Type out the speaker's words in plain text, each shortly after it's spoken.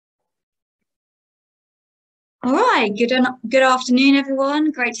All right, good afternoon,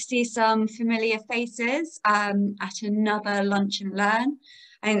 everyone. Great to see some familiar faces at another Lunch and Learn.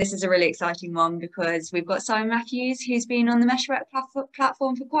 I think this is a really exciting one because we've got Simon Matthews, who's been on the Meshwork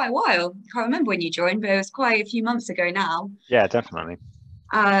platform for quite a while. Can't remember when you joined, but it was quite a few months ago now. Yeah, definitely.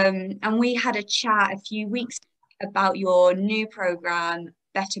 And we had a chat a few weeks about your new program,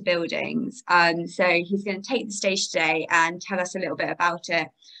 Better Buildings. So he's going to take the stage today and tell us a little bit about it.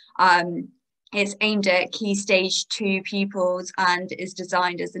 It's aimed at Key Stage 2 pupils and is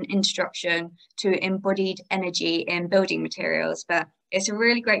designed as an introduction to embodied energy in building materials. But it's a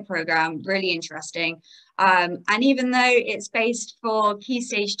really great program, really interesting. And even though it's based for Key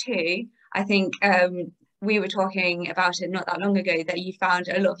Stage 2, I think we were talking about it not that long ago that you found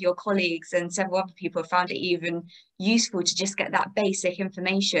a lot of your colleagues and several other people found it even useful to just get that basic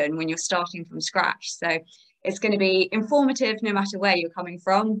information when you're starting from scratch. So it's going to be informative no matter where you're coming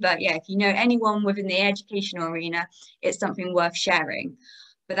from. But yeah, if you know anyone within the educational arena, it's something worth sharing.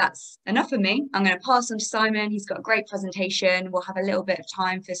 But that's enough of me. I'm going to pass on to Simon. He's got a great presentation. We'll have a little bit of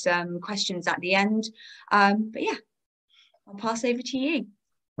time for some questions at the end. But yeah, I'll pass over to you.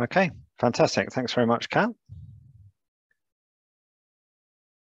 Okay, fantastic. Thanks very much, Kat.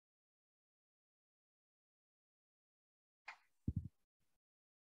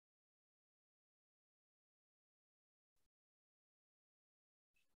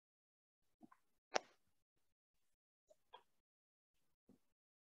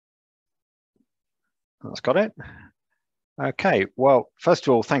 That's got it. Okay, well, first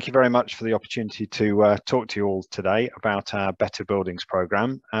of all, thank you very much for the opportunity to talk to you all today about our Better Buildings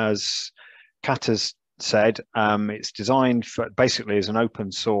program. As Kat has said, it's designed for basically as an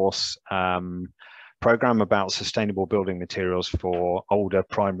open source program about sustainable building materials for older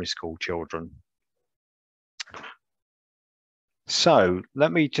primary school children. So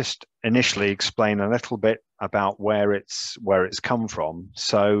let me just initially explain a little bit about where it's come from.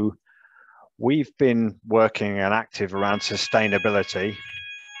 So we've been working and active around sustainability.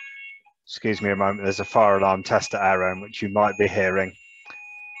 Excuse me a moment, there's a fire alarm test at our home, which you might be hearing.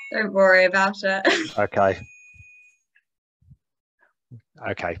 Don't worry about it. Okay.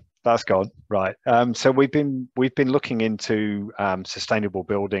 Okay, that's gone. Right. So we've been looking into sustainable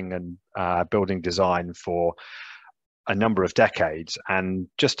building and building design for a number of decades. And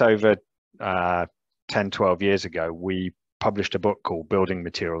just over 10, 12 years ago, we published a book called Building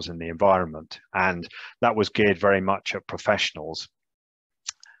Materials in the Environment, and that was geared very much at professionals.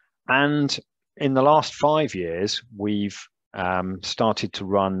 And in the last 5 years, we've started to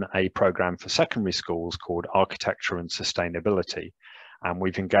run a program for secondary schools called Architecture and Sustainability, and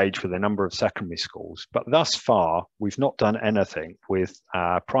we've engaged with a number of secondary schools. But thus far, we've not done anything with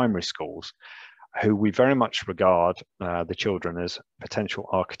primary schools, who we very much regard the children as potential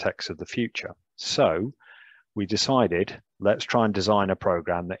architects of the future. So we decided, let's try and design a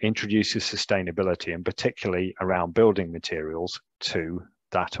program that introduces sustainability, and particularly around building materials, to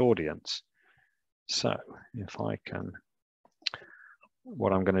that audience. So if I can,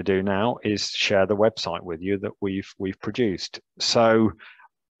 what I'm going to do now is share the website with you that we've produced. So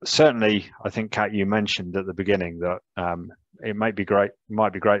certainly, I think, Kat, you mentioned at the beginning that it might be great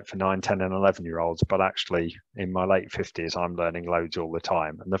for 9, 10 and 11-year-olds, but actually in my late 50s, I'm learning loads all the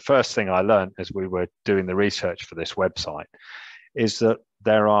time. And the first thing I learned as we were doing the research for this website is that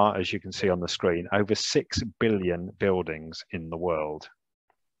there are, as you can see on the screen, over 6 billion buildings in the world.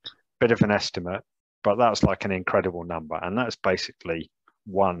 Bit of an estimate, but that's like an incredible number. And that's basically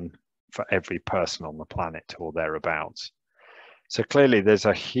one for every person on the planet or thereabouts. So clearly there's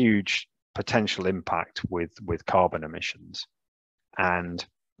a huge potential impact with carbon emissions. And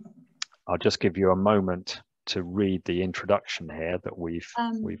I'll just give you a moment to read the introduction here that we've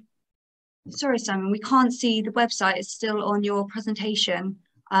Sorry, Simon, we can't see the website. It's still on your presentation.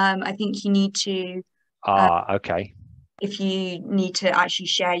 I think you need to okay. If you need to actually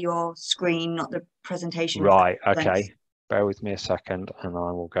share your screen, not the presentation. Right, okay. Bear with me a second and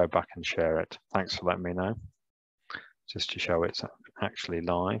I will go back and share it. Thanks for letting me know. Just to show it's actually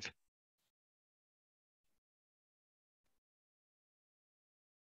live.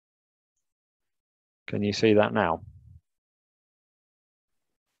 Can you see that now?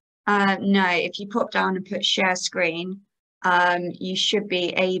 No, if you pop down and put share screen, you should be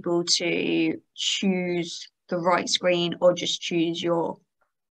able to choose the right screen or just choose your.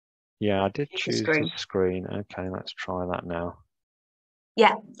 Yeah, I did choose the screen. Okay, let's try that now.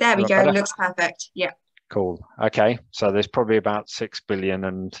 Yeah, there we go. It looks perfect. Yeah. Cool. Okay, so there's probably about 6 billion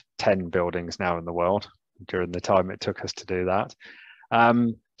and 10 buildings now in the world during the time it took us to do that.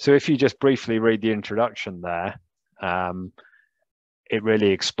 So if you just briefly read the introduction there, it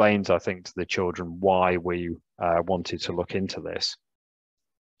really explains, I think, to the children why we wanted to look into this.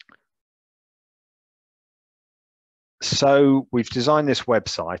 So we've designed this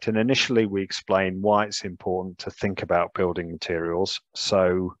website, and initially we explain why it's important to think about building materials.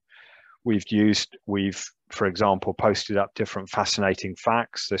 So we've, for example, posted up different fascinating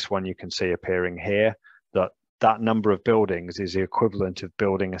facts. This one you can see appearing here, that number of buildings is the equivalent of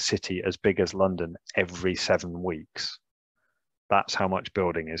building a city as big as London every 7 weeks. That's how much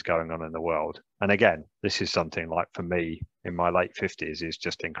building is going on in the world. And again, this is something like, for me, in my late 50s, is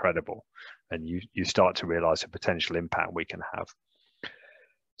just incredible. And you start to realize the potential impact we can have.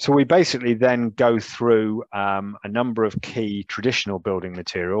 So we basically then go through a number of key traditional building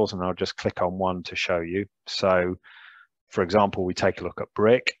materials, and I'll just click on one to show you. So, for example, we take a look at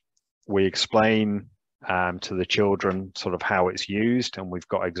brick. We explain to the children sort of how it's used, and we've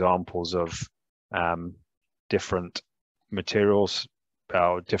got examples of different materials,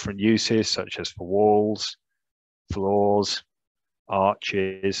 different uses, such as for walls, floors,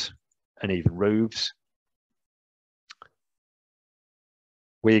 arches, and even roofs.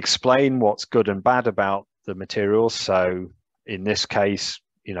 We explain what's good and bad about the materials. So in this case,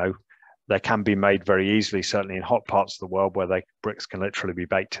 you know, they can be made very easily, certainly in hot parts of the world where bricks can literally be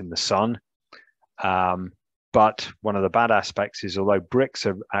baked in the sun. But one of the bad aspects is, although bricks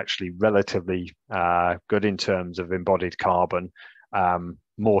are actually relatively good in terms of embodied carbon,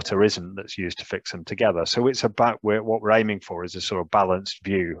 mortar isn't, that's used to fix them together. So it's about what we're aiming for is a sort of balanced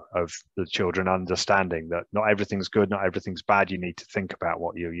view of the children understanding that not everything's good, not everything's bad. You need to think about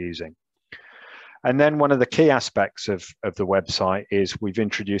what you're using. And then one of the key aspects of the website is we've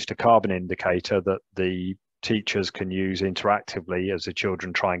introduced a carbon indicator that the teachers can use interactively as the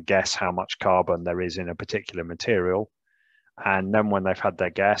children try and guess how much carbon there is in a particular material. And then when they've had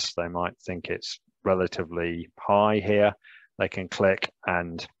their guess, they might think it's relatively high here. They can click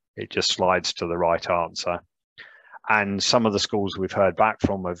and it just slides to the right answer. And some of the schools we've heard back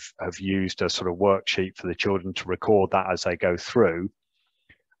from have used a sort of worksheet for the children to record that as they go through.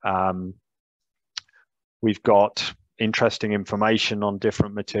 We've got interesting information on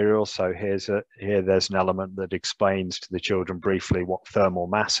different materials. So here there's an element that explains to the children briefly what thermal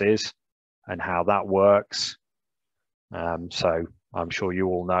mass is and how that works. So I'm sure you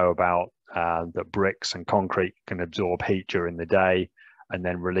all know about that bricks and concrete can absorb heat during the day and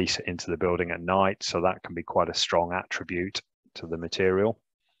then release it into the building at night. So that can be quite a strong attribute to the material.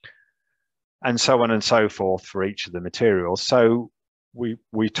 And so on and so forth for each of the materials. So we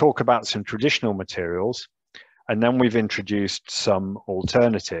talk about some traditional materials, and then we've introduced some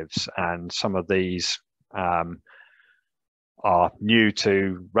alternatives, and some of these are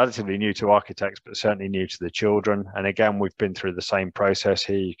relatively new to architects, but certainly new to the children. And again, we've been through the same process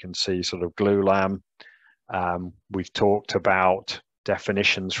here. You can see sort of glulam. We've talked about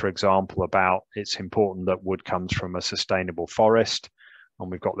definitions, for example, about it's important that wood comes from a sustainable forest. And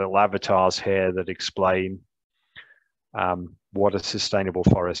we've got little avatars here that explain what a sustainable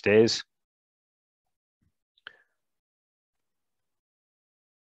forest is.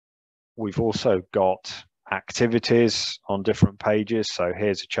 We've also got activities on different pages. So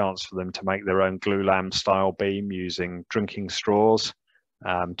here's a chance for them to make their own glulam style beam using drinking straws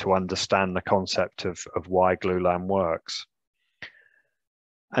to understand the concept of why glulam works.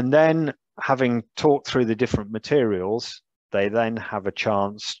 And then, having talked through the different materials, they then have a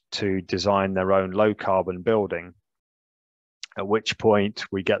chance to design their own low carbon building, at which point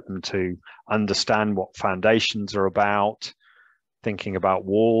we get them to understand what foundations are about, thinking about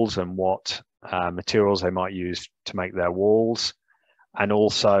walls and what materials they might use to make their walls, and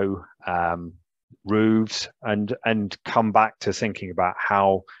also roofs, and come back to thinking about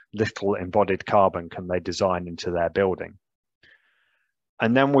how little embodied carbon can they design into their building.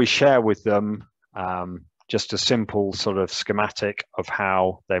 And then we share with them just a simple sort of schematic of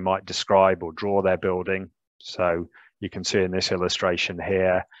how they might describe or draw their building. So you can see in this illustration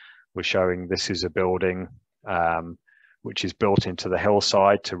here, we're showing this is a building which is built into the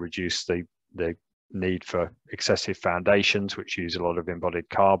hillside to reduce the need for excessive foundations, which use a lot of embodied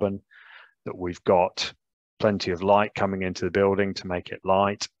carbon, that we've got plenty of light coming into the building to make it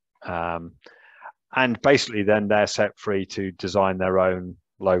light. And basically then they're set free to design their own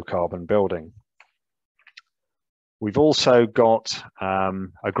low carbon building. We've also got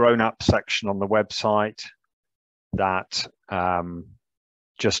a grown-up section on the website that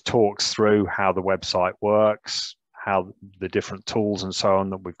just talks through how the website works, how the different tools and so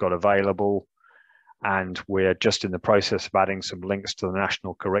on that we've got available. And we're just in the process of adding some links to the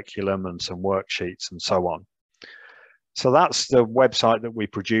national curriculum and some worksheets and so on. So that's the website that we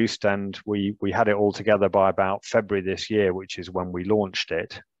produced, and we had it all together by about February this year, which is when we launched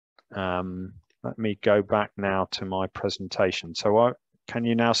it. let me go back now to my presentation. So can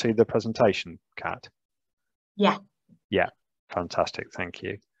you now see the presentation, Kat? Yeah. Yeah, fantastic, thank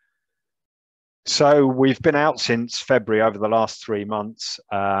you. So we've been out since February over the last 3 months,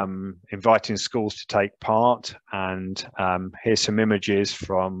 inviting schools to take part. And here's some images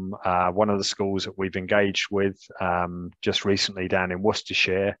from one of the schools that we've engaged with just recently down in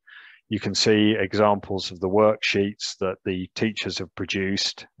Worcestershire. You can see examples of the worksheets that the teachers have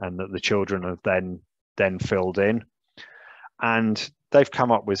produced and that the children have then filled in. And they've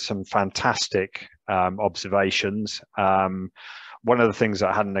come up with some fantastic observations. One of the things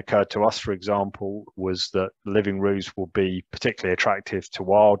that hadn't occurred to us, for example, was that living roofs will be particularly attractive to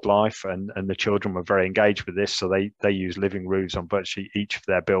wildlife, and the children were very engaged with this. So they use living roofs on virtually each of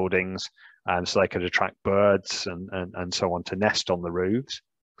their buildings, so they could attract birds and so on to nest on the roofs,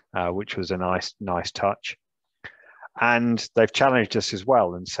 which was a nice touch. And they've challenged us as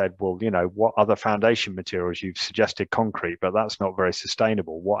well and said, well, you know, what other foundation materials? You've suggested concrete, but that's not very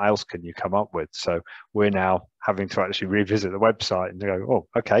sustainable. What else can you come up with? So we're now having to actually revisit the website and go, oh,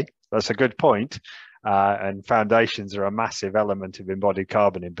 okay, that's a good point. And foundations are a massive element of embodied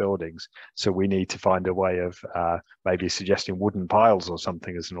carbon in buildings. So we need to find a way of maybe suggesting wooden piles or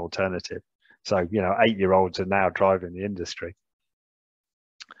something as an alternative. So, you know, 8-year-olds are now driving the industry.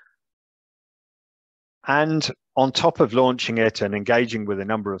 And on top of launching it and engaging with a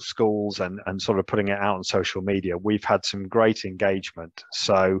number of schools and sort of putting it out on social media, we've had some great engagement.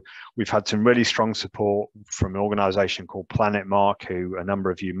 So we've had some really strong support from an organisation called Planet Mark, who a number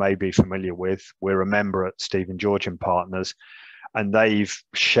of you may be familiar with. We're a member at Stephen George and Partners, and they've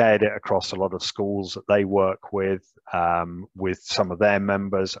shared it across a lot of schools that they work with some of their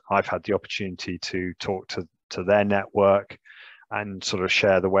members. I've had the opportunity to talk to their network and sort of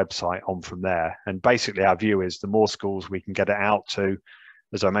share the website on from there. And basically our view is the more schools we can get it out to,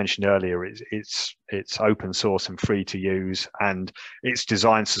 as I mentioned earlier, it's open source and free to use, and it's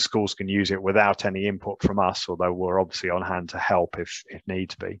designed so schools can use it without any input from us, although we're obviously on hand to help if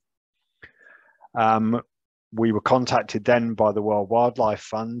needs be. We were contacted then by the World Wildlife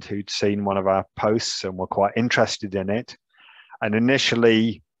Fund, who'd seen one of our posts and were quite interested in it. And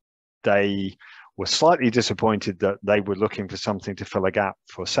initially they were slightly disappointed that they were looking for something to fill a gap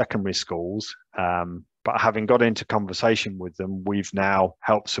for secondary schools. But having got into conversation with them, we've now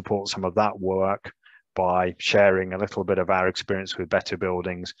helped support some of that work by sharing a little bit of our experience with Better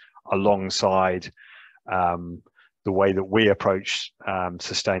Buildings alongside the way that we approach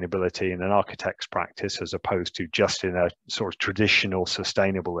sustainability in an architect's practice, as opposed to just in a sort of traditional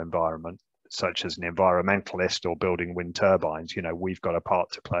sustainable environment, such as an environmentalist or building wind turbines. You know, we've got a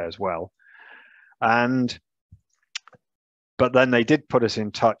part to play as well. But then they did put us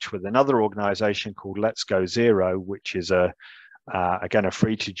in touch with another organization called Let's Go Zero, which is again a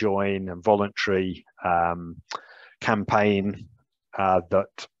free to join and voluntary campaign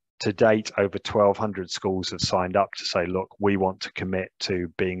that to date over 1,200 schools have signed up to say, look, we want to commit to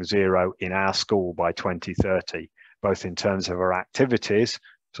being zero in our school by 2030, both in terms of our activities,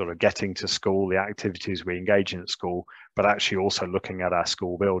 sort of getting to school, the activities we engage in at school, but actually also looking at our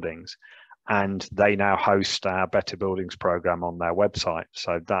school buildings. And they now host our Better Buildings program on their website.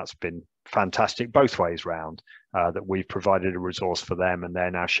 So that's been fantastic both ways round, that we've provided a resource for them and they're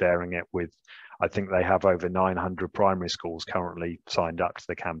now sharing it with, I think they have over 900 primary schools currently signed up to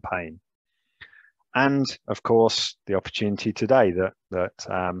the campaign. And of course, the opportunity today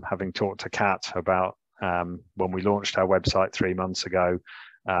that having talked to Kat about when we launched our website 3 months ago,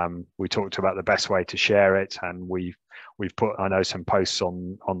 we talked about the best way to share it, and we've put, I know, some posts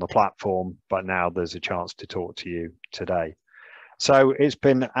on the platform, but now there's a chance to talk to you today. So it's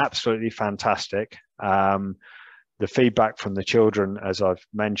been absolutely fantastic. The feedback from the children, as I've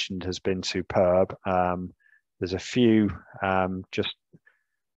mentioned, has been superb. There's a few just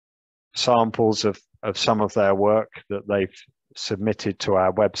samples of some of their work that they've submitted to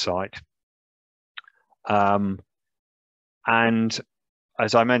our website. And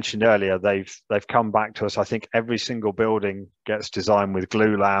as I mentioned earlier, they've come back to us. I think every single building gets designed with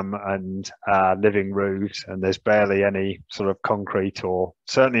glulam and living roofs, and there's barely any sort of concrete or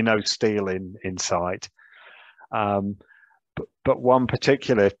certainly no steel in sight. But one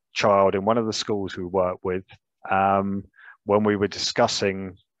particular child in one of the schools we work with, when we were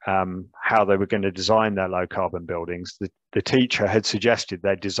discussing how they were going to design their low carbon buildings, the teacher had suggested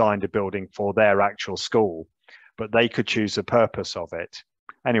they designed a building for their actual school, but they could choose the purpose of it.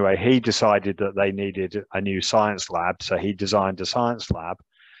 Anyway, he decided that they needed a new science lab, so he designed a science lab.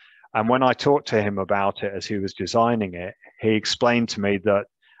 And when I talked to him about it as he was designing it, he explained to me that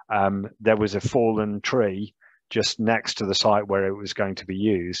there was a fallen tree just next to the site where it was going to be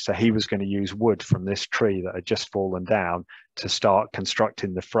used. So he was going to use wood from this tree that had just fallen down to start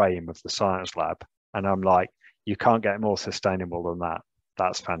constructing the frame of the science lab. And I'm like, you can't get more sustainable than that.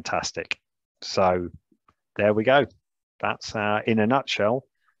 That's fantastic. So there we go. That's in a nutshell,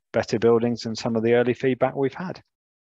 better buildings and some of the early feedback we've had.